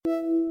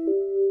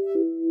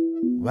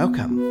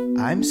Welcome,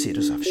 I'm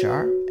Cyrus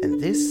Afshar,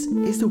 and this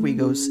is the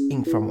WIGO's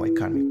Informal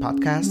Economy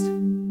podcast,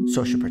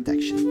 Social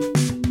Protection.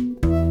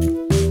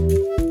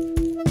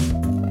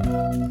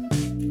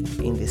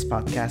 In this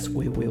podcast,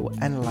 we will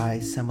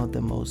analyze some of the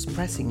most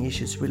pressing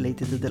issues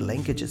related to the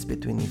linkages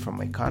between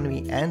informal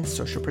economy and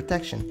social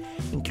protection,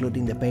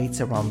 including debates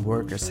around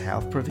workers'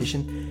 health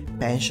provision,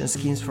 pension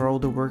schemes for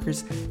older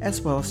workers, as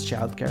well as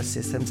childcare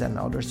systems and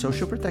other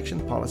social protection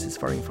policies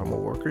for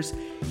informal workers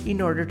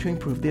in order to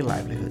improve their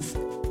livelihoods.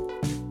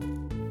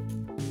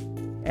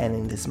 And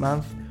in this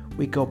month,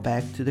 we go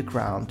back to the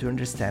ground to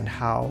understand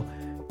how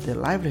the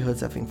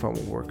livelihoods of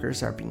informal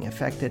workers are being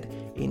affected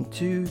in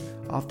two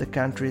of the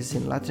countries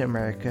in Latin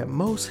America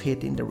most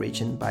hit in the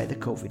region by the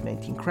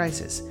COVID-19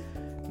 crisis,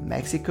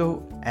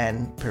 Mexico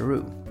and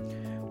Peru.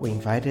 We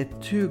invited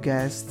two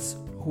guests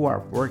who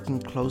are working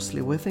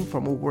closely with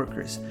informal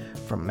workers.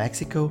 From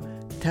Mexico,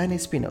 Tania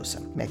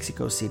Espinosa,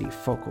 Mexico City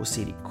Focal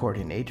City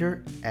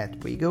Coordinator at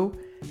WIGO,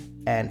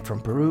 and from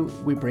Peru,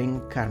 we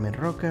bring Carmen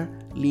Roca,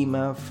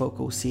 Lima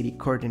Focal City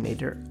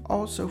Coordinator,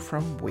 also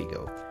from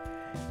WIGO.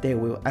 They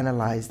will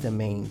analyze the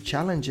main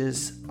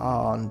challenges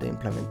on the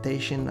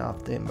implementation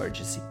of the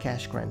emergency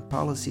cash grant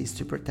policies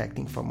to protect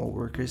informal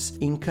workers'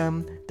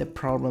 income, the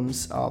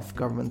problems of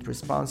government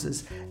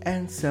responses,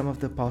 and some of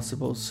the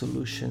possible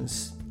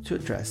solutions to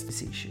address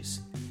these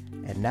issues.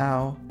 And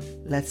now,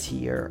 let's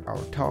hear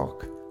our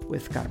talk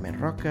with Carmen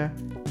Roca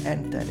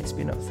and Tania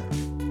Espinosa.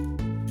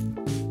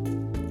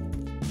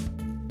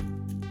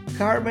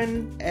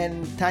 Carmen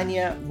and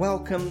Tania,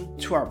 welcome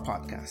to our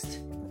podcast.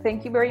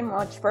 Thank you very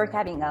much for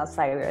having us,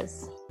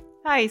 Cyrus.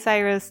 Hi,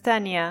 Cyrus,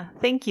 Tania.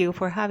 Thank you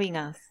for having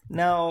us.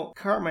 Now,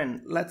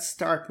 Carmen, let's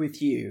start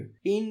with you.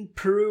 In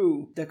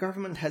Peru, the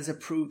government has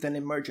approved an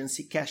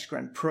emergency cash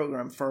grant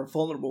program for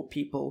vulnerable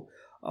people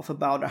of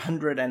about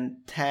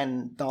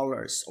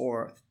 $110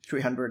 or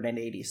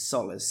 380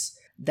 soles.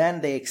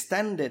 Then they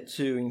extended it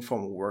to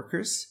informal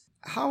workers.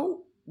 How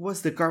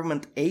was the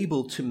government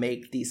able to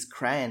make this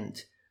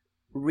grant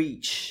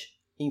reach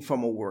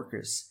informal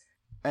workers?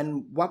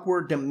 And what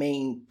were the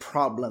main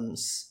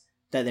problems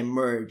that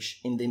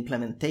emerged in the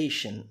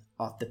implementation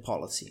of the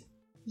policy?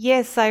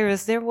 Yes,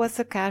 Cyrus, there was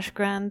a cash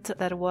grant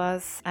that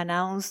was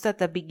announced at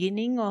the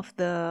beginning of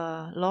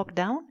the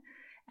lockdown,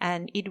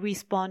 and it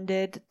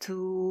responded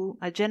to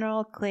a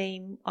general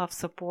claim of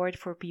support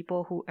for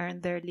people who earn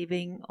their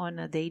living on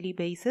a daily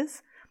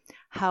basis.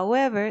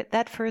 However,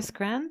 that first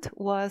grant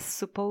was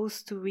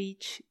supposed to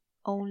reach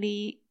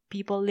only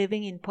people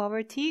living in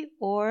poverty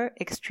or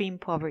extreme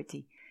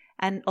poverty.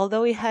 And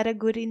although it had a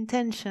good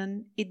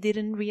intention, it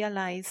didn't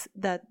realize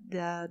that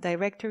the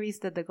directories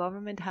that the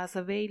government has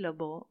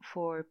available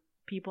for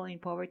people in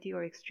poverty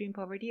or extreme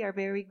poverty are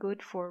very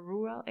good for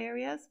rural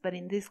areas. But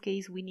in this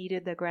case, we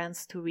needed the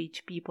grants to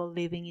reach people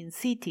living in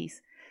cities.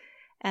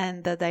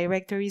 And the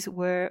directories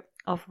were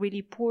of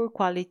really poor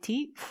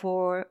quality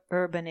for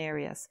urban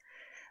areas.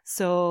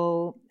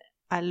 So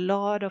a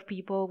lot of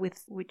people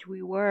with which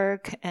we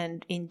work,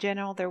 and in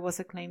general, there was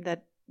a claim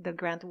that the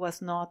grant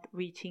was not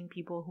reaching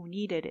people who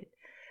needed it.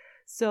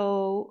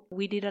 So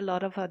we did a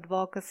lot of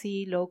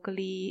advocacy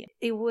locally.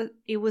 It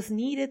was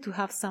needed to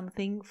have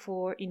something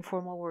for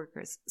informal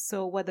workers.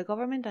 So what the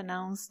government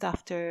announced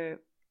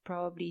after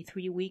probably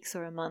 3 weeks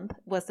or a month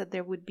was that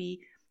there would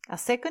be a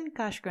second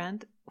cash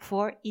grant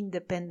for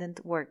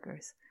independent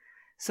workers.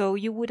 So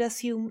you would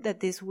assume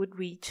that this would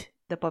reach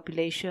the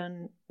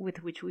population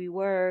with which we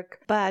work,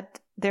 but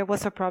there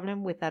was a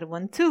problem with that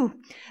one too,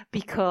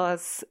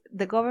 because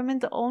the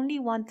government only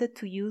wanted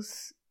to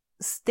use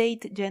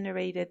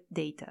state-generated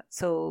data.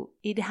 So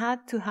it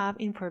had to have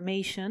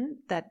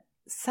information that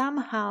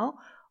somehow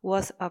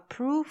was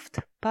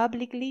approved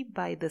publicly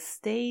by the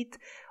state,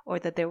 or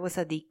that there was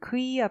a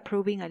decree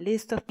approving a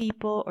list of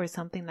people or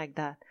something like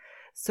that.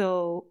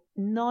 So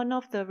none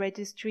of the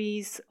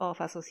registries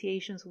of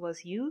associations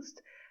was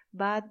used,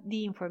 but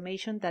the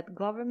information that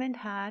government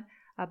had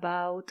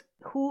about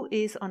who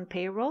is on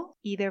payroll,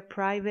 either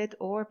private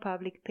or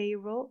public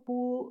payroll,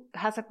 who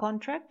has a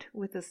contract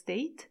with the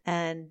state,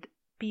 and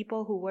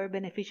people who were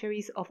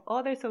beneficiaries of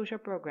other social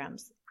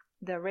programs,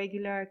 the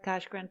regular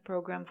cash grant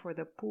program for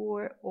the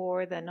poor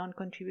or the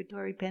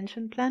non-contributory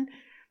pension plan,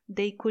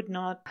 they could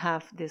not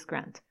have this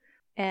grant.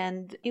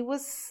 And it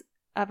was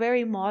a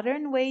very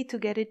modern way to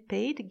get it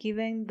paid,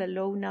 given the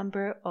low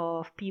number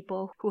of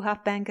people who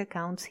have bank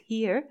accounts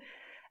here.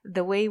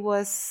 The way it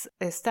was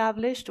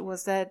established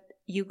was that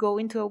you go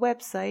into a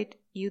website,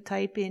 you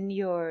type in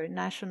your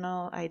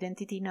national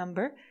identity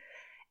number,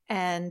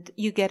 and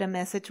you get a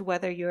message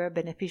whether you're a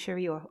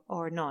beneficiary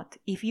or not.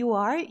 If you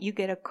are, you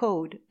get a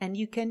code, and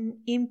you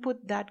can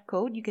input that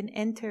code, you can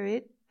enter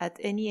it at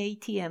any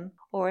ATM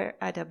or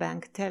at a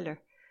bank teller.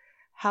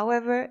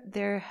 However,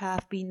 there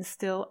have been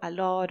still a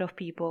lot of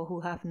people who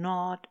have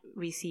not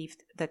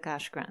received the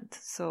cash grant.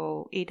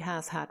 So it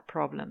has had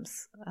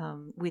problems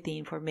with the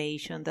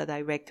information, the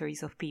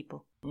directories of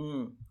people.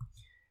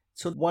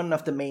 So one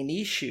of the main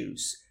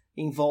issues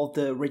involved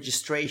the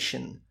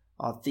registration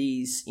of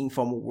these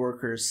informal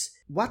workers.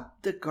 What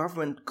the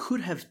government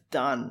could have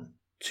done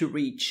to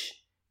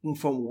reach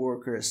informal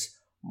workers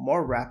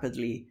more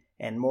rapidly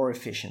and more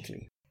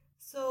efficiently?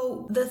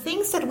 So the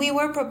things that we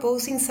were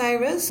proposing,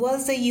 Cyrus,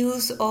 was the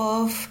use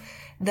of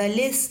the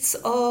lists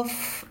of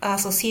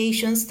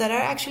associations that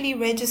are actually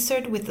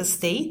registered with the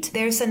state.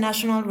 There's a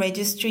national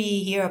registry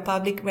here, a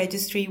public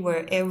registry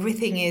where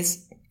everything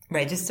is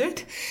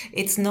registered.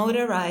 It's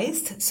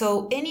notarized.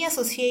 So any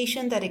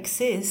association that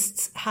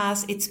exists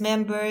has its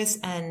members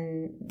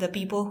and the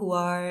people who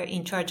are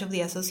in charge of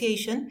the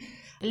association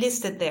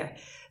listed there.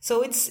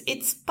 So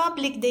it's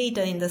public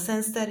data in the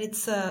sense that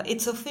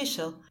it's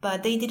official,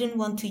 but they didn't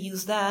want to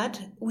use that.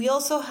 We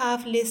also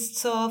have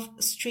lists of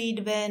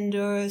street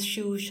vendors,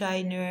 shoe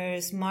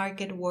shiners,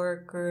 market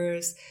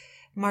workers,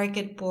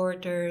 market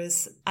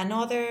porters, and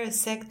other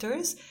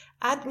sectors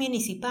at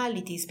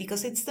municipalities,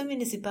 because it's the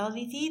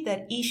municipality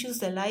that issues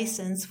the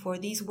license for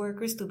these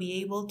workers to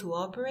be able to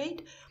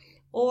operate,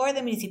 or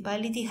the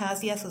municipality has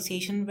the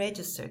association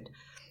registered.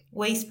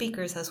 Waste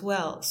pickers as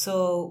well.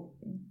 So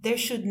there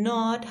should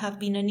not have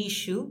been an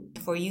issue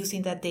for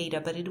using that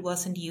data, but it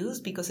wasn't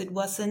used because it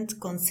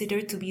wasn't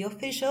considered to be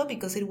official,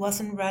 because it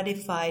wasn't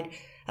ratified,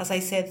 as I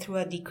said, through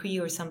a decree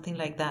or something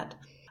like that.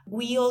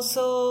 We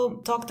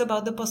also talked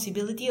about the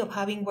possibility of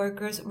having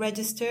workers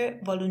register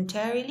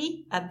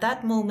voluntarily at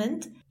that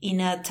moment in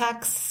a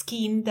tax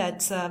scheme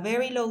that's a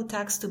very low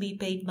tax to be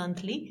paid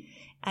monthly.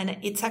 And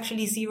it's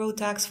actually zero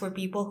tax for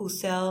people who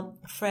sell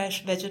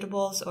fresh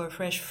vegetables or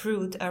fresh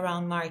fruit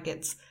around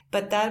markets.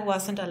 But that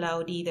wasn't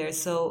allowed either.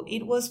 So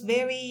it was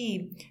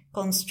very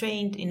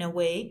constrained in a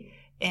way.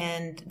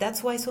 And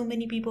that's why so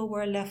many people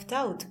were left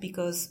out,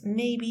 because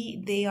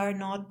maybe they are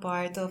not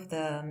part of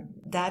the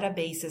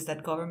databases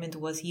that government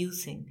was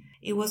using.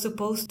 It was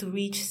supposed to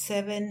reach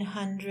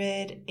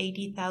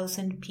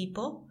 780,000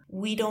 people.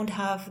 We don't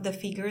have the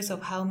figures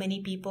of how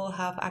many people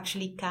have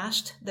actually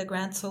cashed the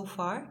grant so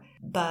far.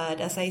 But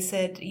as I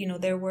said,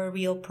 there were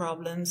real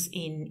problems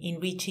in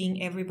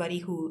reaching everybody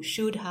who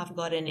should have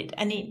gotten it.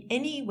 And in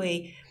any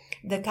way,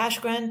 the cash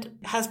grant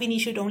has been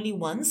issued only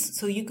once,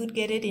 so you could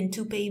get it in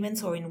 2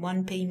 payments or in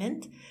 1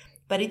 payment,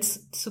 but it's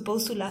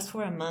supposed to last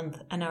for a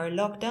month. And our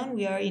lockdown,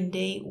 we are in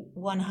day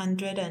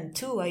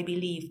 102, I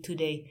believe,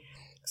 today.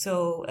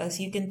 So as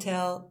you can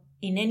tell,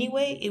 in any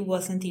way, it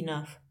wasn't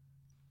enough.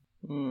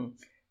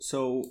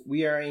 So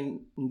we are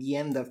in the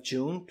end of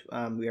June.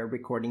 We are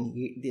recording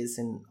this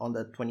on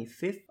the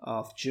 25th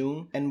of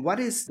June. And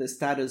what is the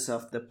status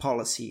of the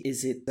policy?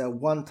 Is it a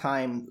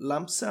one-time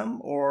lump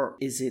sum, or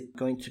is it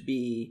going to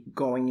be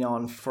going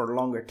on for a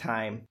longer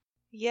time?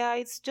 Yeah,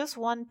 it's just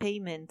one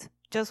payment,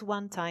 just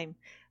one time.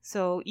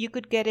 So you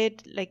could get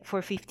it like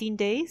for 15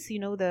 days,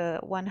 the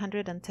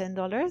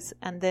 $110,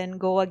 and then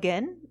go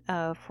again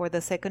for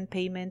the second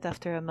payment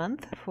after a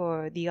month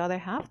for the other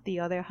half, the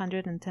other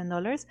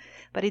 $110,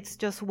 but it's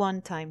just one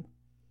time.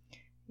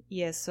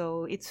 Yes,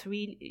 so it's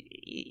really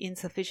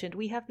insufficient.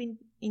 We have been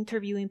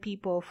interviewing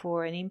people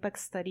for an impact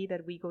study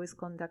that WIGO is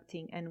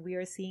conducting, and we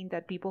are seeing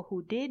that people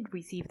who did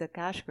receive the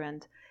cash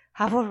grant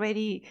have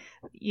already,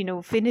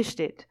 finished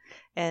it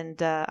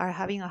and are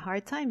having a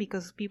hard time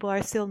because people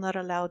are still not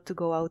allowed to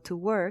go out to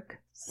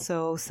work.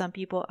 So some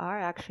people are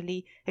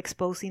actually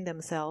exposing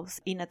themselves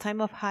in a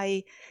time of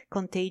high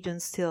contagion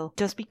still,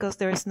 just because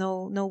there's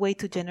no way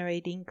to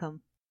generate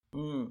income.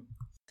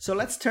 So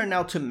let's turn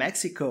now to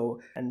Mexico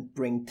and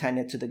bring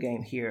Tania to the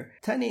game here.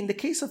 Tania, in the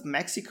case of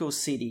Mexico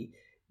City,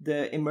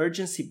 the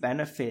emergency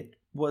benefit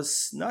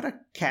was not a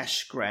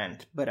cash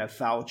grant, but a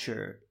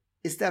voucher.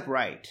 Is that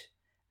right?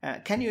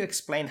 Can you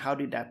explain how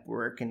did that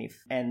work, and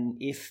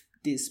if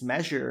this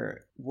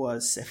measure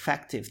was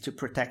effective to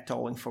protect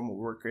all informal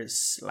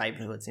workers'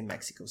 livelihoods in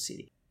Mexico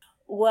City?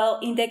 Well,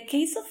 in the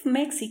case of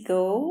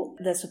Mexico,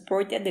 the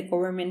support that the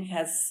government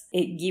has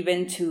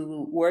given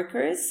to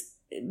workers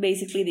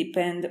basically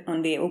depend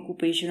on the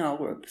occupational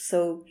group.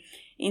 So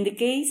in the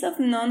case of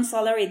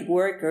non-salaried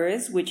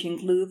workers, which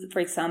include,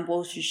 for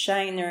example, shoe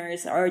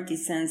shiners,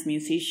 artisans,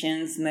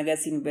 musicians,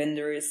 magazine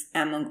vendors,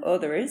 among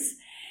others,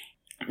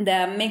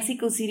 the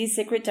Mexico City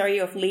Secretary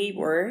of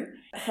Labor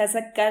has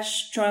a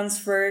cash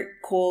transfer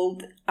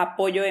called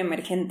Apoyo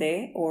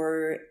Emergente,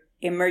 or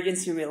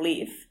emergency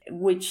relief,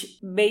 which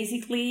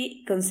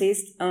basically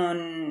consists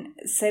on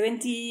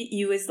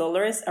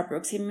 $70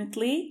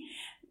 approximately,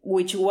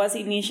 which was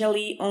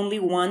initially only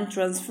one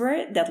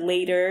transfer that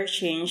later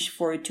changed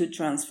for 2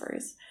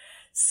 transfers.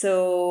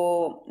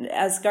 So,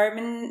 as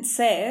Carmen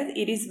said,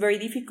 it is very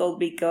difficult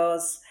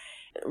because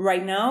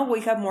right now we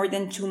have more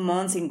than 2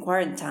 months in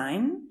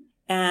quarantine.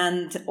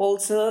 And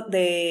also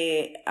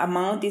the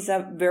amount is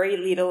a very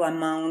little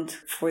amount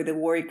for the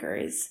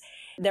workers.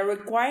 The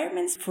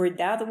requirements for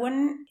that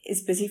one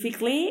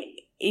specifically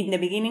in the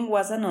beginning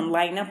was an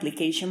online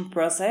application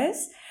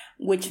process,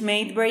 which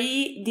made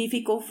very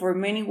difficult for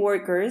many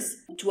workers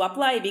to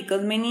apply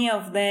because many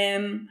of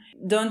them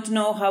don't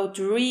know how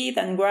to read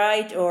and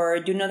write or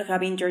do not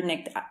have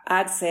internet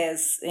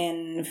access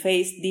and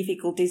face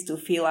difficulties to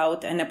fill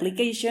out an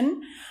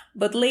application.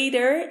 But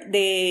later,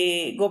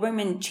 the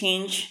government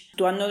changed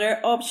to another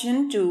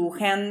option to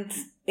hand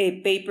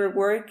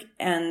paperwork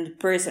and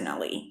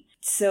personally.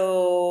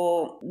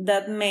 So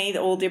that made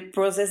all the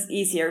process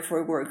easier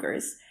for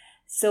workers.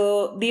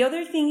 So the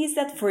other thing is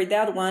that for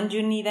that one,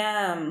 you need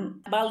a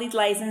valid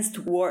license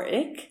to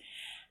work.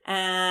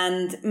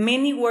 And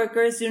many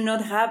workers do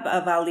not have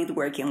a valid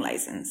working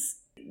license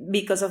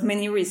because of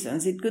many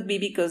reasons. It could be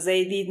because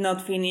they did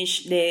not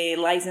finish the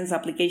license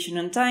application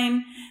on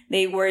time.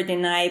 They were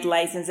denied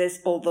licenses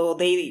although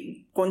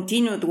they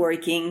continued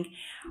working,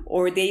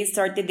 or they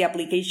started the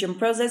application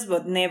process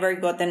but never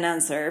got an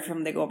answer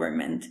from the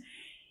government.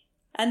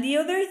 And the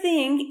other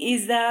thing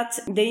is that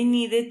they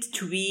needed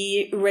to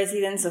be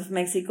residents of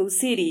Mexico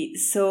City.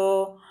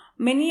 So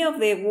many of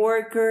the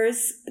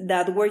workers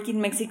that work in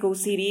Mexico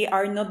City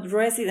are not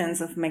residents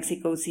of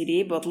Mexico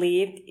City, but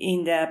live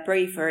in the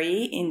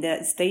periphery in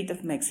the state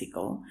of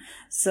Mexico.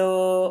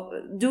 So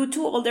due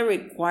to all the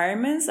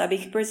requirements, a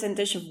big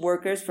percentage of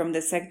workers from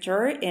the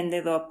sector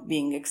ended up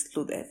being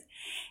excluded.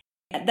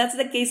 That's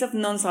the case of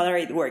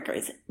non-salaried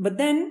workers. But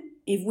then,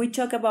 if we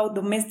talk about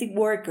domestic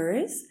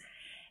workers,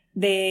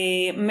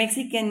 the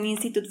Mexican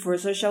Institute for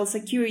Social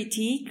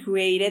Security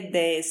created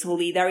the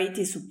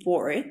Solidarity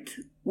Support,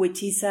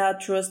 which is a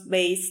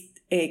trust-based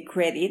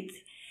credit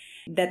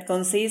that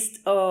consists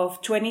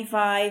of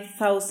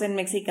 25,000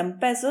 Mexican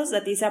pesos,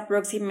 that is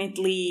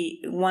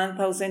approximately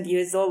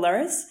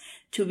 $1,000,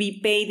 to be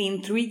paid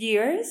in 3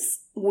 years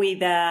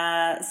with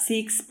a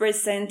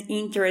 6%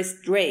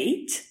 interest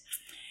rate.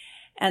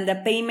 And the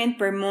payment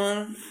per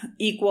month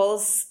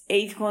equals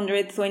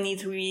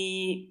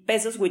 823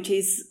 pesos, which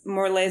is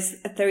more or less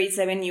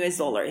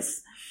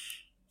 $37.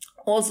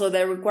 Also,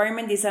 the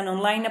requirement is an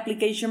online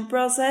application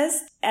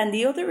process. And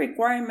the other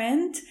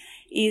requirement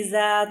is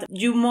that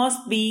you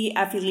must be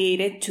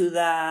affiliated to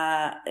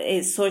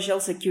the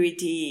Social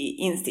Security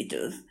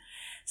Institute.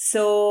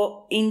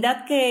 So in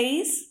that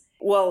case,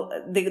 well,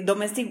 the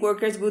domestic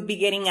workers would be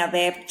getting a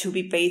debt to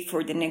be paid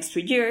for the next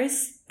 3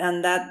 years,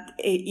 and that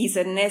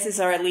isn't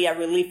necessarily a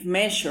relief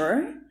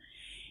measure.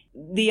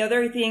 The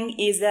other thing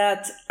is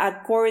that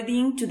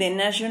according to the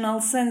National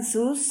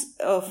Census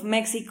of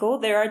Mexico,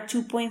 there are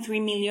 2.3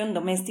 million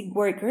domestic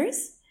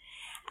workers,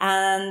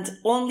 and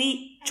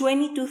only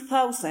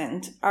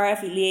 22,000 are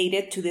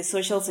affiliated to the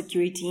Social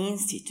Security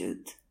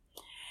Institute.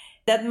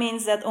 That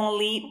means that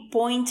only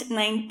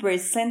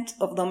 0.9%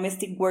 of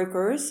domestic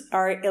workers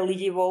are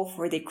eligible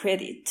for the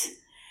credit.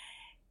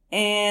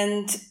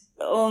 And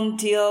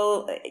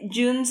until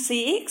June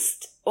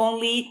 6th,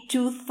 only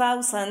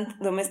 2,000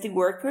 domestic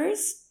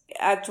workers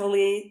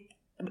actually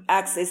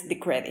access the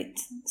credit.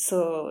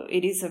 So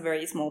it is a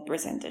very small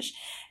percentage.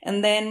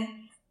 And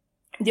then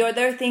the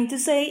other thing to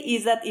say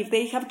is that if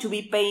they have to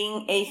be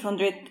paying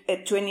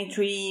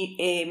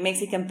 823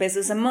 Mexican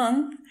pesos a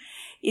month,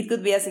 it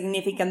could be a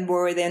significant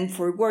burden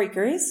for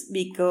workers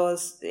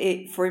because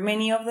for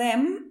many of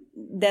them,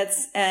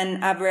 that's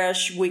an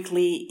average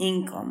weekly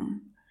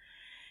income.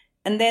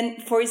 And then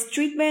for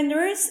street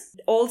vendors,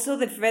 also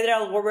the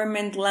federal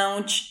government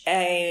launched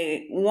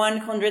a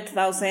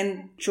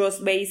 100,000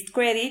 trust-based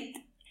credit.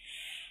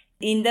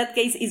 In that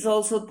case, it's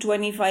also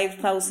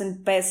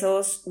 25,000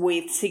 pesos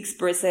with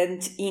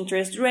 6%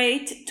 interest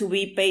rate to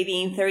be paid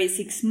in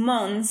 36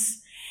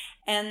 months.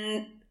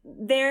 And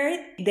there,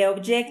 the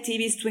objective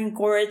is to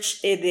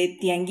encourage the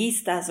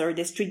tianguistas or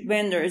the street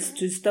vendors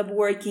to stop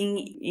working,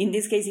 in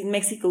this case in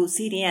Mexico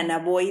City, and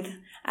avoid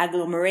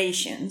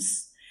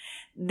agglomerations.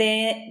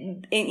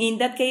 In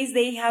that case,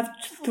 they have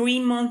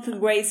 3-month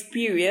grace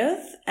period,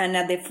 and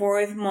at the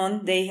 4th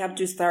month, they have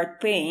to start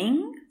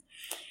paying.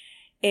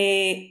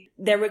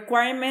 The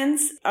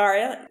requirements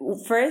are,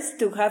 first,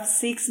 to have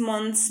 6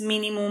 months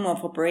minimum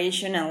of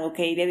operation and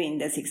located in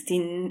the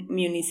 16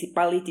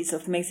 municipalities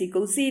of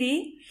Mexico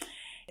City.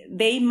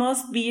 They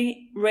must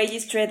be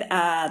registered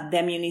at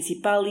the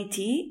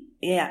municipality.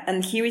 Yeah,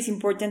 and here is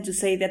important to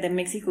say that the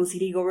Mexico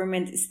City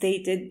government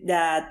stated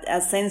that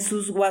a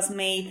census was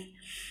made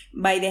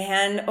by the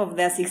hand of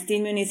the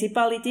 16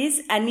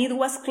 municipalities, and it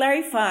was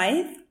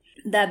clarified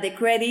that the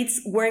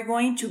credits were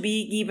going to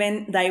be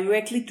given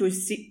directly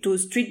to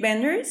street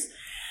vendors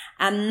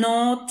and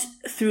not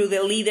through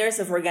the leaders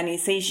of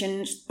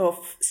organizations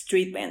of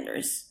street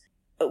vendors.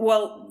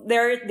 Well,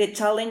 the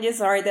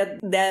challenges are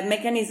that the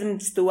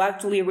mechanisms to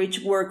actually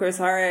reach workers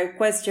are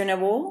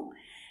questionable.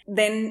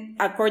 Then,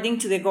 according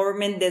to the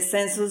government, the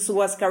census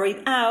was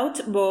carried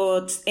out,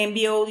 but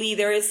MBO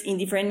leaders in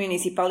different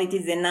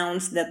municipalities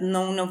announced that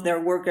none of their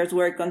workers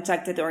were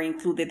contacted or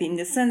included in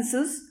the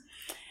census.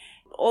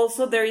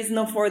 Also, there is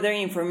no further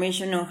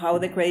information on how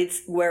the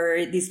credits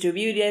were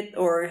distributed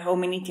or how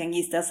many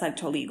tianguistas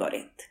actually got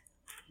it.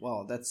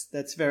 Wow,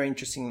 that's very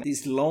interesting.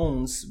 These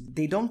loans,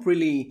 they don't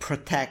really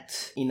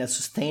protect in a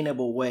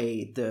sustainable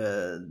way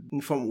the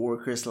informal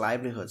workers'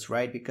 livelihoods,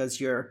 right?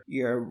 Because you're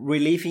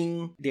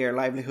relieving their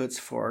livelihoods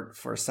for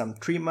some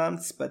 3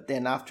 months, but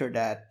then after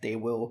that they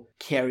will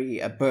carry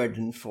a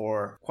burden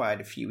for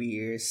quite a few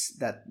years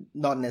that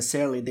not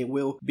necessarily they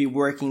will be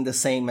working the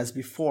same as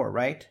before,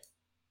 right?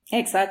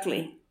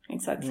 Exactly.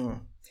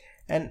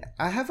 And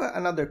I have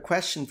another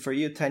question for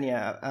you,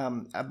 Tanya,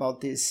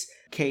 about this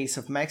case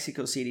of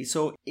Mexico City.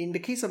 So in the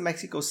case of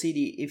Mexico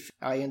City, if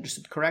I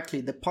understood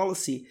correctly, the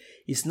policy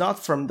is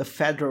not from the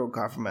federal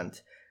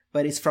government,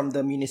 but it's from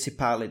the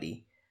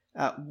municipality.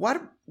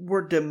 What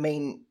were the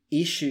main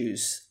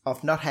issues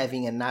of not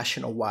having a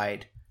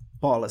national-wide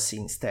policy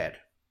instead?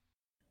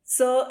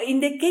 So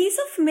in the case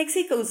of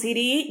Mexico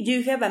City,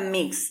 you have a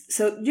mix.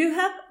 So you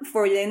have,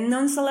 for the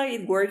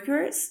non-salaried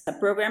workers, a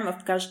program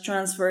of cash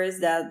transfers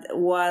that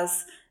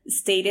was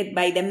stated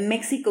by the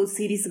Mexico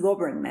City's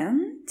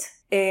government.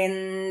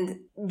 And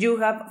you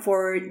have,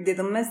 for the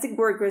domestic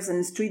workers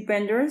and street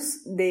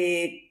vendors,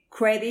 the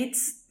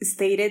credits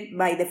stated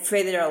by the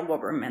federal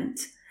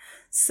government.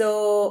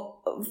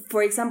 So,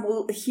 for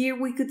example, here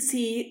we could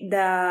see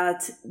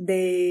that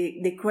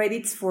the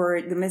credits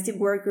for domestic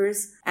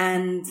workers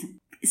and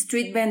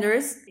street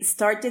vendors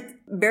started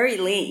very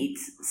late.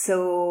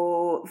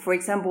 So, for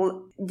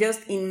example,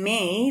 just in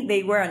May,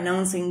 they were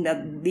announcing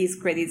that these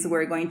credits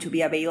were going to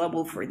be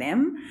available for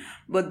them.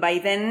 But by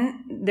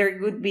then, there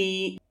could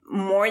be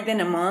more than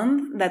a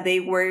month that they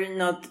were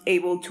not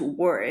able to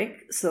work.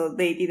 So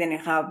they didn't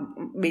have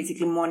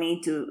basically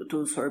money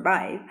to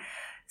survive.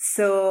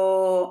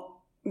 So,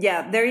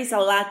 yeah, there is a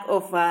lack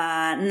of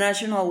a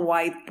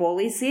national-wide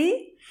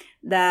policy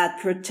that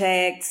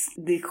protects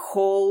the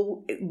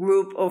whole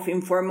group of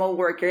informal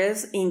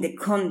workers in the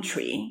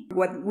country.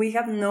 What we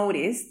have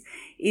noticed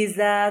is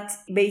that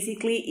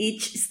basically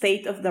each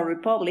state of the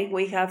republic,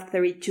 we have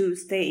 32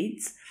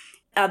 states,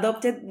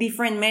 adopted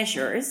different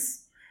measures.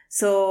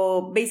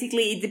 So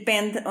basically it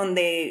depends on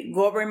the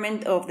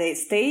government of the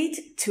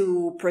state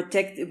to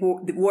protect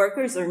the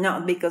workers or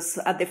not, because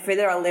at the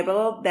federal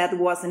level that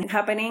wasn't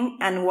happening.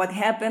 And what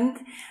happened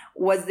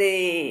was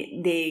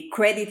the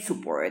credit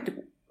support,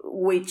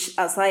 which,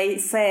 as I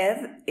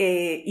said,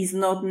 is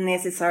not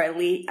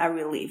necessarily a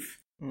relief.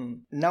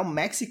 Now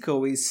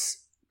Mexico is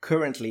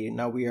currently,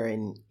 now we are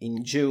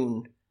in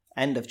June,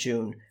 end of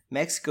June,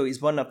 Mexico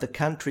is one of the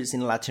countries in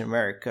Latin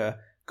America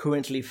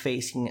currently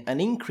facing an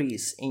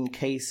increase in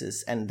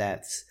cases and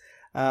deaths.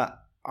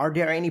 Are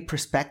there any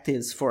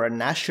perspectives for a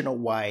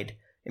national-wide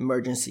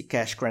emergency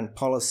cash grant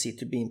policy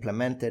to be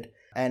implemented?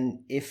 And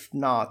if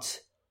not,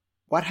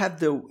 what have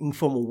the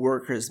informal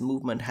workers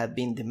movement have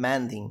been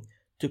demanding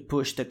to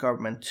push the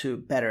government to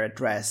better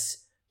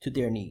address to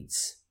their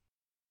needs?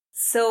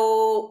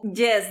 So,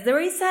 yes, there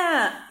is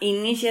an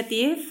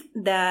initiative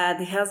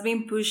that has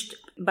been pushed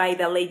by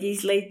the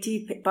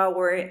legislative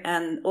power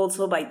and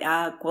also by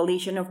a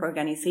coalition of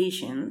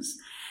organizations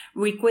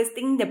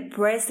requesting the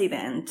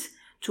president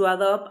to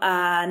adopt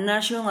a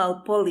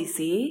national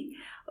policy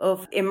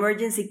of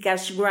emergency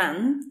cash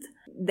grant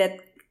that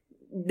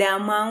the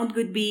amount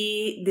would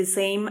be the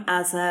same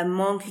as a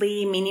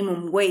monthly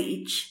minimum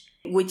wage,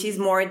 which is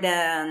more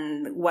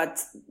than what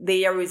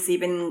they are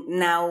receiving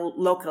now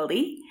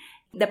locally.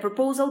 The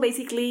proposal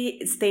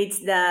basically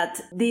states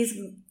that this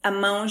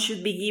amount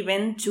should be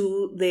given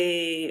to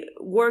the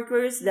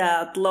workers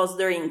that lost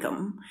their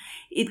income.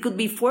 It could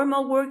be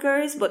formal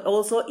workers, but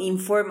also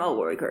informal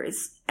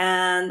workers.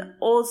 And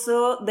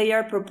also they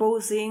are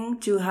proposing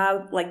to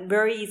have like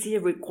very easy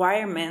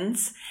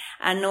requirements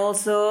and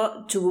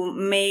also to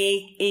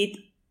make it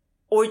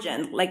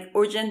urgent, like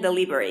urgent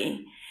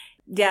delivery.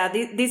 Yeah,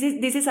 this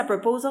is a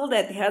proposal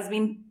that has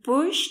been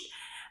pushed,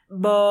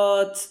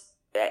 but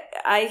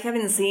I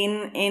haven't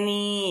seen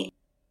any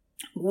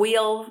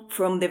will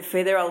from the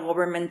federal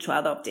government to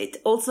adopt it.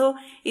 Also,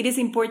 it is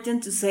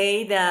important to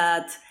say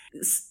that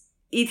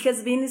it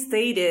has been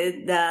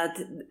stated that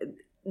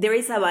there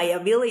is a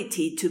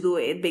viability to do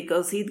it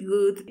because it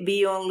would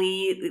be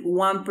only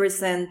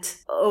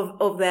 1%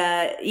 of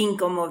the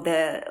income of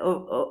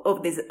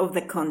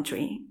the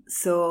country.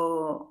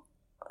 So,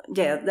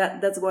 yeah,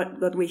 that's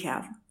what we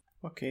have.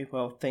 Okay,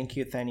 well, thank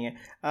you, Tanya.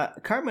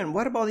 Carmen,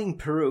 what about in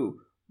Peru?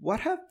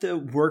 What have the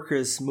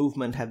workers'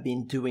 movement have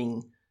been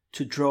doing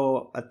to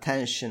draw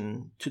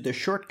attention to the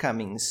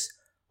shortcomings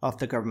of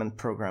the government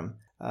program?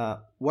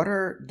 What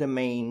are the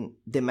main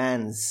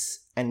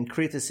demands and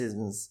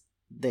criticisms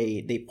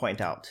they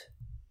point out?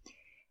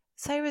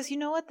 Cyrus,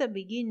 at the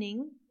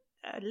beginning,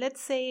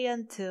 let's say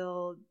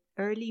until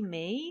early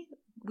May,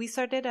 we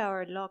started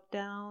our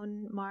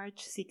lockdown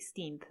March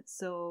 16th.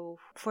 So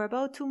for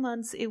about 2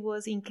 months, it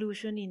was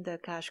inclusion in the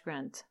cash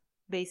grant,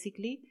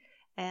 basically.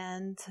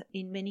 And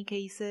in many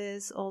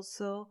cases,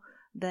 also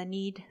the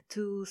need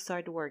to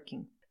start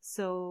working.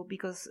 So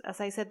because,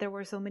 as I said, there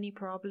were so many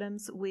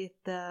problems with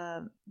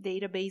the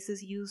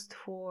databases used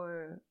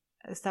for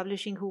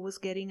establishing who was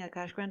getting a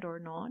cash grant or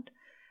not.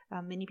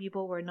 Many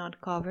people were not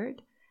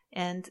covered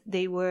and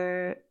they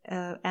were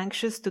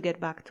anxious to get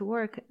back to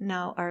work.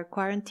 Now, our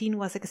quarantine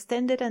was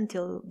extended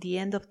until the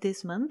end of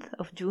this month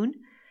of June.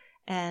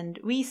 And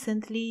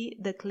recently,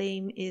 the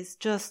claim is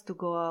just to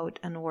go out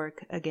and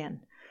work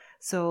again.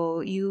 So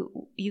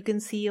you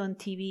can see on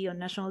TV, on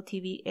national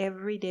TV,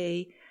 every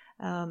day,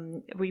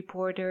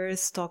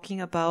 reporters talking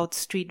about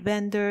street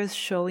vendors,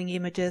 showing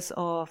images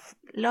of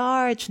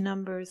large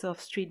numbers of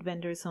street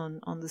vendors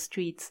on the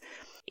streets.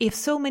 if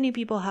so many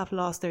people have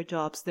lost their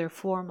jobs, their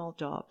formal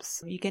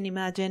jobs, you can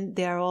imagine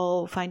they are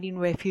all finding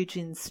refuge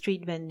in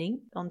street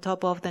vending on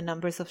top of the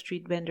numbers of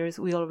street vendors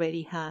we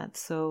already had.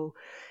 So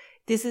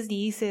this is the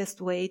easiest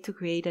way to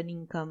create an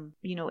income,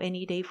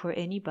 any day for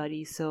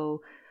anybody.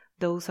 So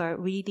those are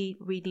really,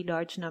 really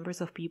large numbers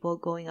of people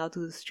going out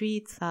to the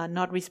streets,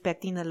 not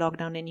respecting the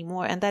lockdown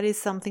anymore. And that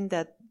is something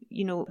that,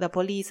 the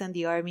police and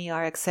the army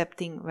are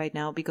accepting right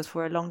now, because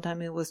for a long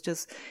time it was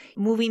just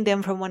moving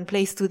them from one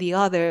place to the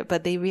other,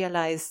 but they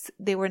realized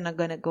they were not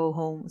going to go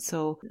home.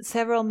 So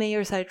several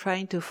mayors are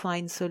trying to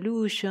find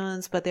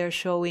solutions, but they're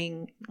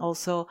showing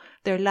also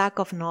their lack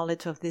of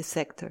knowledge of this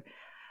sector.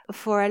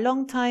 For a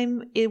long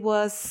time, it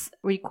was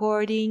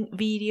recording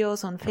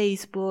videos on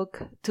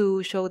Facebook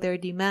to show their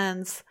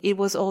demands. It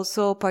was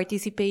also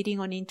participating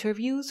on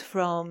interviews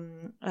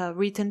from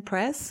written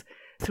press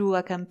through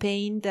a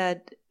campaign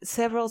that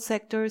several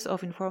sectors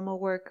of informal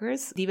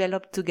workers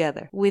developed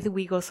together with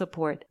WIGO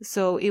support.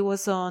 So it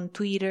was on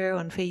Twitter,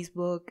 on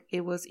Facebook,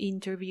 it was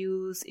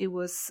interviews, it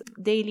was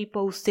daily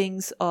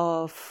postings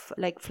of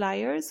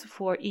flyers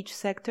for each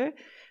sector,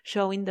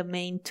 showing the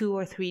main 2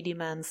 or 3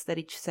 demands that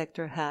each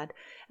sector had,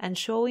 and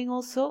showing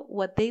also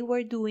what they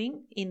were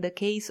doing in the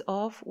case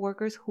of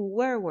workers who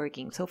were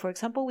working. So, for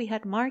example, we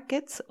had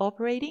markets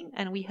operating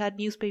and we had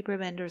newspaper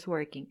vendors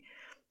working.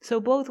 So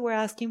both were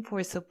asking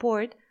for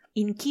support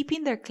in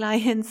keeping their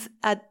clients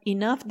at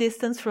enough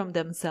distance from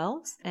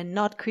themselves and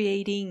not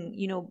creating,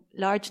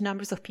 large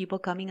numbers of people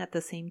coming at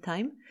the same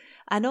time.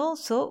 And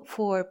also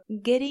for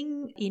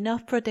getting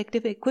enough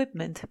protective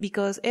equipment,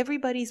 because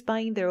everybody's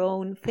buying their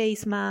own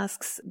face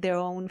masks, their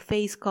own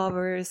face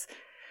covers,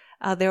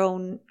 their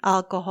own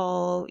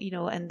alcohol,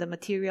 and the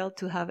material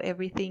to have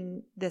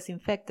everything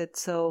disinfected.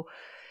 So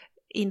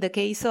in the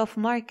case of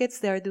markets,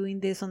 they're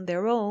doing this on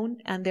their own,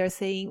 and they're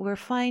saying, we're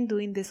fine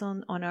doing this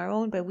on our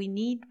own, but we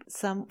need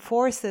some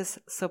forces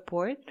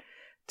support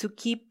to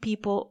keep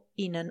people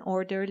in an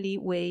orderly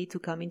way to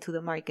come into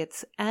the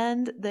markets.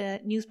 And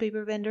the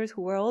newspaper vendors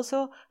who were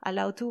also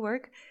allowed to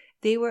work,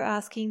 they were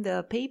asking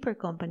the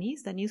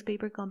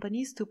newspaper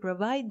companies, to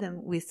provide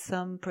them with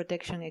some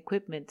protection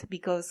equipment,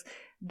 because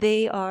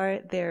they are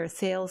their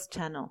sales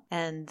channel.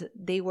 And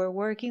they were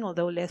working,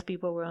 although less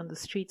people were on the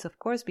streets, of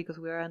course, because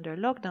we are under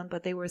lockdown,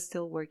 but they were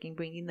still working,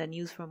 bringing the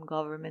news from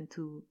government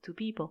to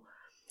people.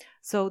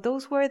 So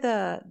those were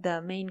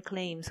the main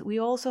claims. We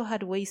also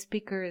had waste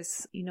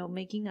pickers,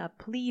 making a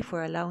plea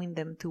for allowing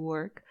them to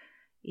work.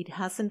 It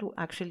hasn't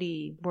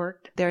actually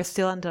worked. They're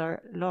still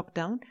under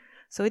lockdown.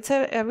 So it's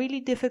a really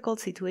difficult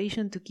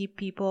situation to keep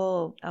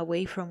people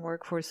away from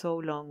work for so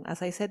long.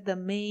 As I said, the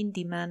main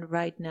demand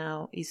right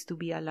now is to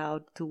be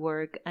allowed to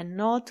work and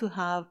not to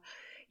have,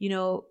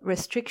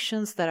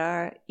 restrictions that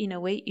are in a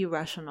way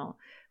irrational.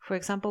 For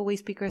example,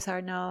 waste pickers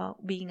are now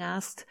being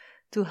asked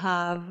to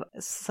have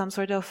some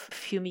sort of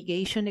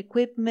fumigation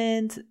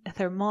equipment,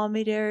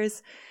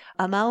 thermometers,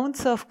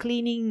 amounts of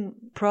cleaning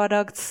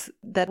products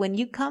that when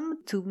you come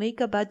to make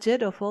a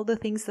budget of all the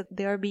things that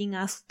they are being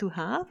asked to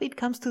have, it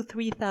comes to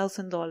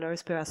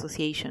 $3,000 per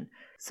association.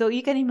 So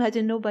you can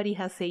imagine nobody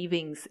has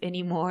savings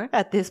anymore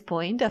at this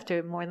point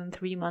after more than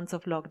 3 months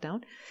of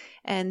lockdown.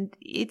 And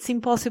it's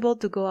impossible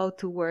to go out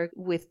to work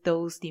with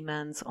those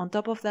demands. On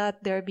top of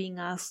that, they're being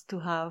asked to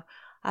have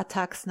a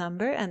tax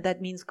number, and that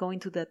means going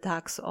to the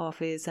tax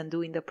office and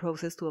doing the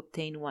process to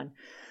obtain one.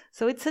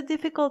 So it's a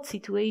difficult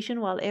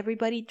situation while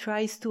everybody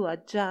tries to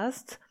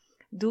adjust,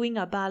 doing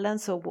a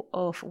balance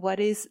of what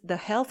is the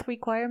health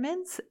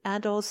requirements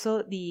and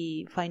also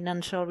the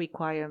financial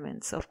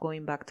requirements of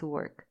going back to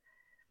work.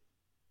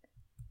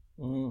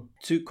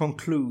 To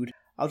conclude,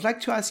 I would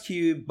like to ask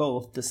you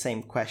both the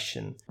same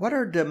question. What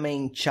are the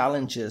main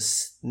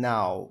challenges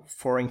now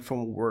for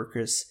informal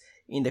workers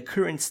in the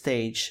current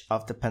stage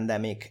of the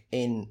pandemic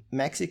in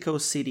Mexico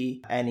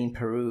City and in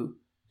Peru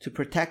to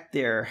protect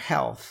their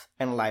health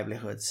and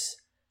livelihoods?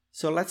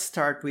 So let's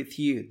start with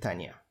you,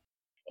 Tania.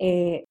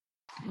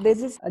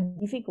 This is a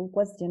difficult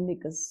question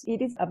because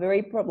it is a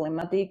very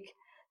problematic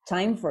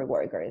time for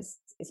workers,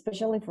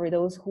 especially for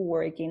those who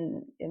work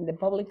in the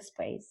public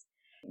space.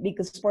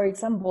 Because, for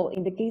example,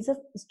 in the case of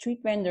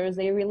street vendors,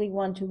 they really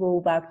want to go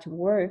back to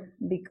work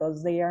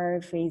because they are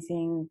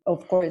facing,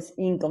 of course,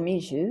 income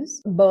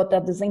issues. But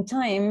at the same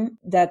time,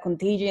 the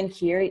contagion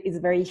here is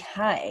very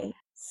high.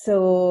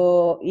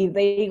 So if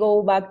they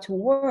go back to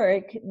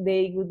work,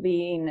 they would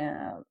be in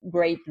a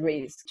great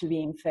risk to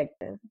be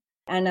infected.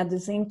 And at the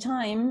same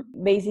time,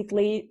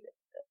 basically,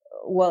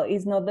 well,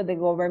 it's not that the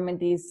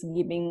government is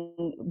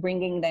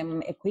bringing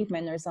them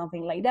equipment or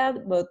something like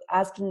that, but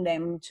asking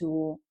them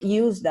to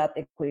use that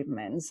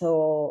equipment.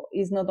 So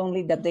it's not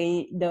only that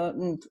they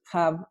don't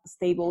have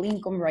stable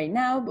income right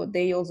now, but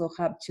they also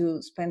have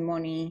to spend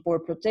money for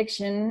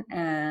protection,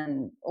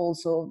 and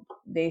also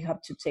they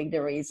have to take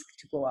the risk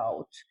to go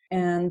out.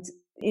 And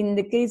in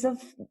the case of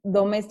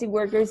domestic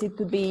workers, it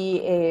could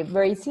be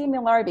very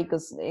similar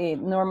because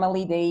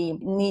normally they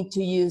need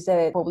to use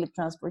public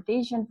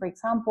transportation, for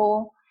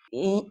example.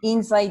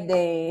 Inside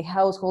the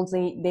households,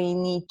 they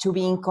need to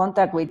be in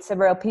contact with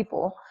several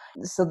people.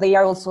 So they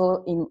are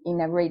also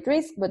in a great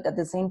risk, but at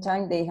the same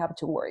time, they have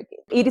to work.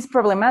 It is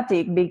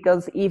problematic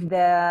because if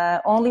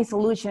the only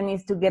solution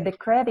is to get the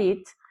credit,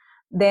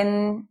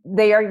 then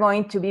they are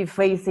going to be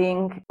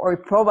facing, or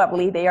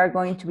probably they are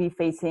going to be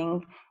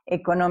facing,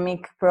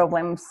 economic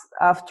problems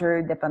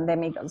after the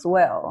pandemic as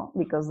well,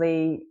 because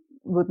they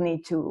would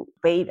need to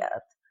pay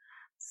that.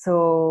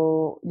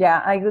 So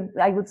yeah,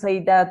 I would say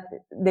that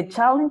the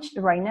challenge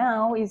right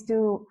now is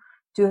to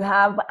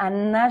have a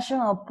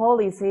national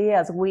policy,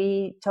 as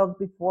we talked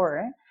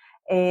before,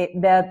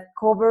 that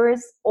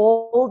covers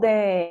all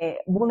the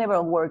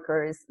vulnerable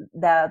workers,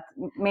 that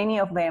many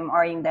of them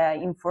are in the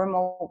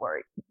informal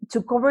work,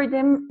 to cover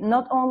them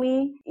not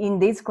only in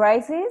this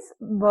crisis,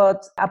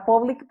 but a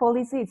public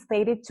policy is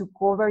stated to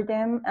cover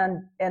them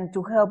and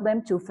to help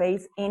them to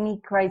face any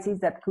crisis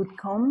that could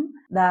come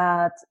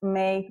that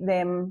make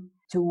them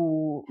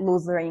to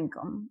lose their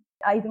income.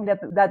 I think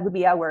that would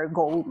be our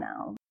goal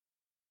now.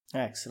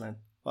 Excellent.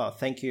 Well,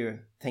 thank you,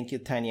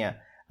 Tania.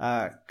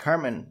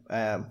 Carmen,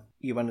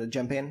 you want to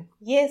jump in?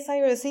 Yes,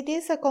 Iris, it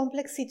is a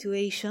complex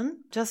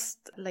situation,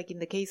 just like in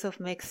the case of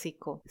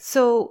Mexico.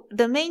 So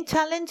the main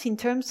challenge in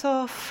terms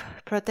of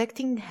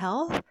protecting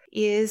health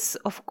is,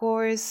 of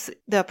course,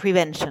 the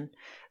prevention.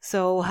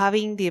 So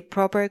having the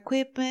proper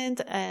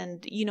equipment,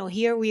 and,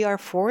 here we are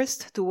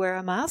forced to wear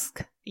a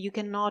mask. You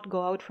cannot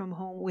go out from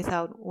home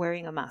without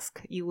wearing a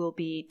mask. You will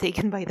be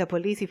taken by the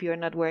police if you're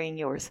not wearing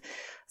yours.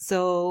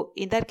 So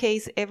in that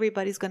case,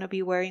 everybody's going to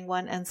be wearing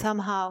one, and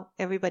somehow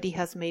everybody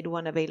has made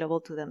one available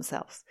to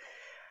themselves.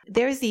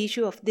 There is the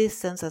issue of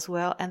distance as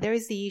well, and there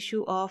is the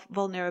issue of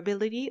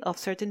vulnerability of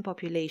certain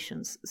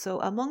populations.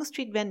 So among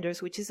street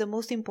vendors, which is the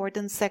most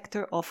important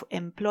sector of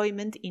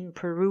employment in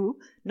Peru,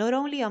 not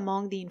only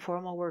among the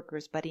informal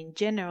workers, but in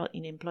general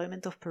in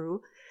employment of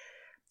Peru,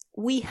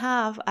 we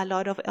have a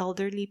lot of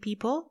elderly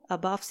people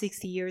above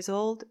 60 years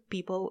old,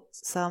 people,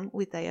 some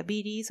with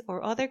diabetes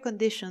or other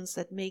conditions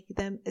that make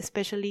them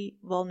especially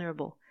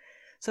vulnerable.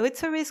 So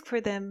it's a risk for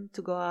them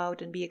to go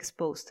out and be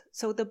exposed.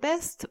 So the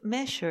best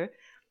measure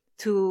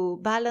to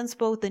balance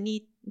both the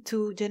need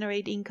to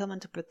generate income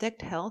and to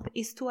protect health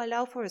is to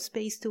allow for a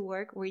space to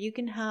work where you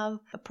can have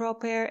a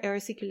proper air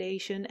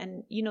circulation,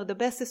 and the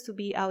best is to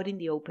be out in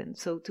the open,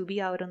 so to be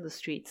out on the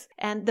streets.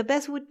 And the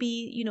best would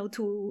be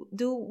to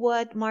do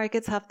what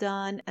markets have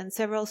done and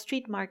several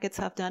street markets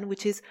have done,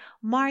 which is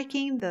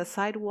marking the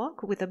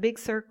sidewalk with a big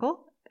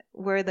circle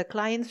where the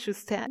clients should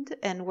stand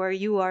and where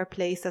you are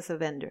placed as a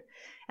vendor.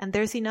 And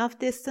there's enough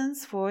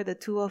distance for the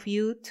two of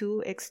you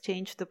to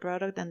exchange the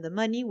product and the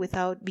money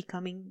without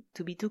becoming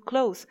to be too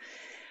close.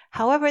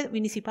 However,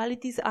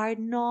 municipalities are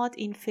not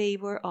in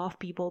favor of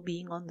people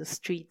being on the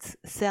streets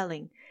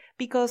selling,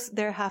 because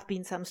there have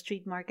been some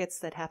street markets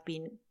that have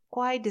been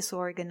quite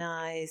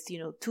disorganized,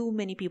 too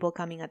many people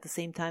coming at the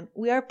same time.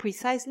 We are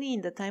precisely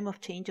in the time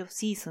of change of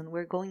season.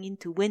 We're going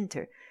into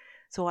winter.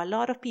 So a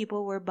lot of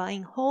people were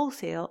buying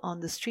wholesale on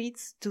the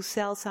streets to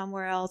sell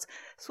somewhere else,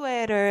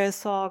 sweaters,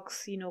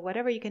 socks,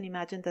 whatever you can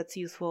imagine that's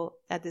useful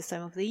at this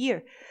time of the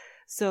year.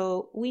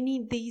 So we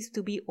need these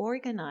to be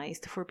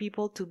organized for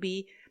people to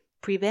be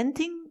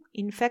preventing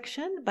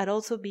infection, but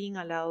also being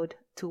allowed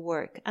to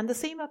work. And the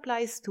same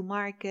applies to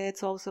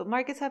markets also.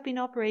 Markets have been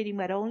operating,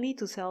 but only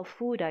to sell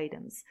food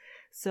items.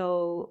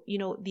 So,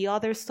 the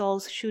other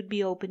stalls should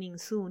be opening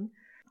soon.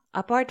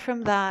 Apart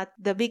from that,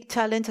 the big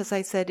challenge, as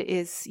I said,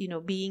 is,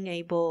 being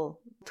able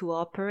to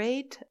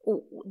operate.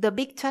 The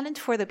big challenge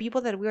for the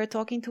people that we are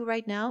talking to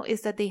right now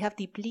is that they have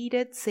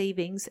depleted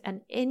savings,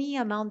 and any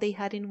amount they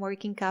had in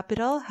working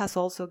capital has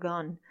also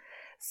gone.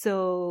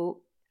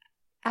 So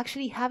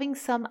actually having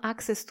some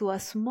access to a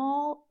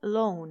small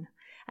loan,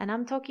 and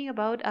I'm talking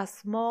about as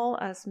small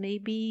as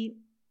maybe,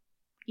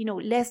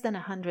 less than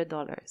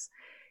 $100.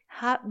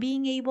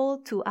 Being able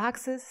to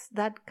access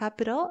that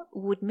capital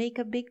would make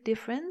a big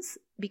difference,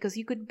 because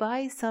you could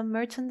buy some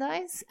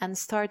merchandise and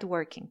start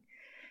working.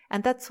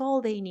 And that's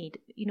all they need.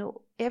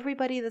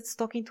 Everybody that's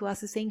talking to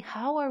us is saying,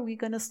 how are we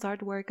going to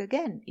start work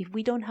again? If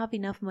we don't have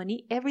enough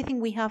money,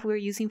 everything we have we're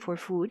using for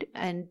food,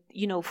 and,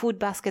 food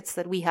baskets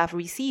that we have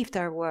received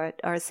are what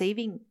are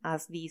saving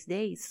us these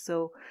days.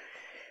 So,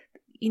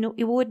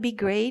 it would be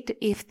great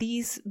if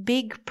these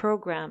big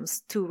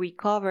programs to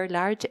recover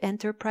large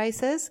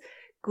enterprises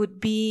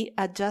could be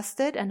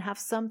adjusted and have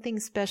something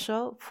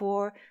special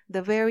for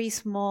the very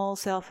small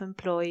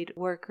self-employed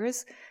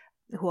workers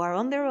who are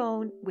on their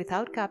own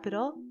without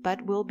capital,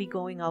 but will be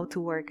going out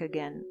to work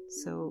again.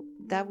 So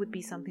that would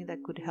be something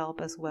that could help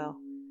as well.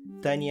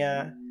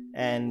 Tania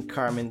and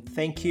Carmen,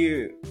 thank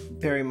you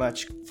very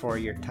much for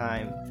your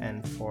time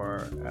and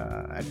for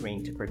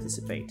agreeing to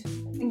participate.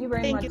 Thank you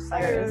very much,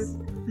 Cyrus.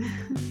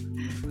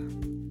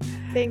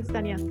 Thanks,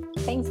 Tania.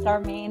 Thanks,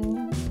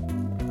 Carmen.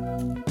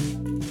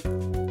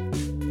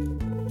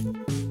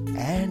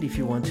 And if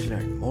you want to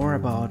learn more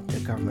about the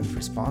government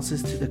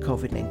responses to the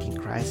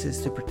COVID-19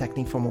 crisis to protect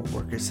informal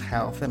workers'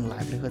 health and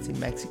livelihoods in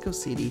Mexico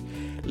City,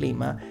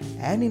 Lima,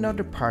 and in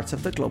other parts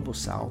of the Global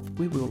South,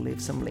 we will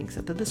leave some links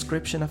at the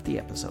description of the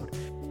episode.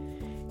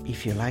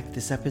 If you liked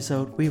this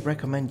episode, we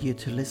recommend you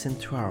to listen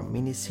to our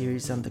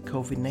mini-series on the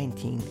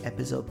COVID-19,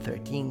 episode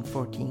 13,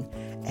 14,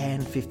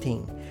 and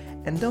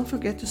 15. And don't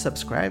forget to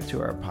subscribe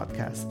to our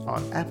podcast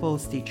on Apple,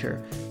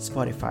 Stitcher,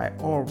 Spotify,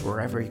 or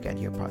wherever you get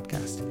your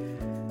podcast.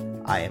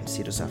 I am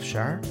Sirus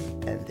Afshar,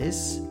 and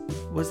this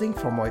was the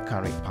Informal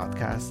Economic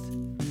Podcast,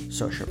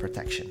 Social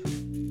Protection.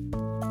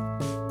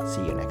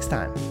 See you next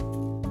time.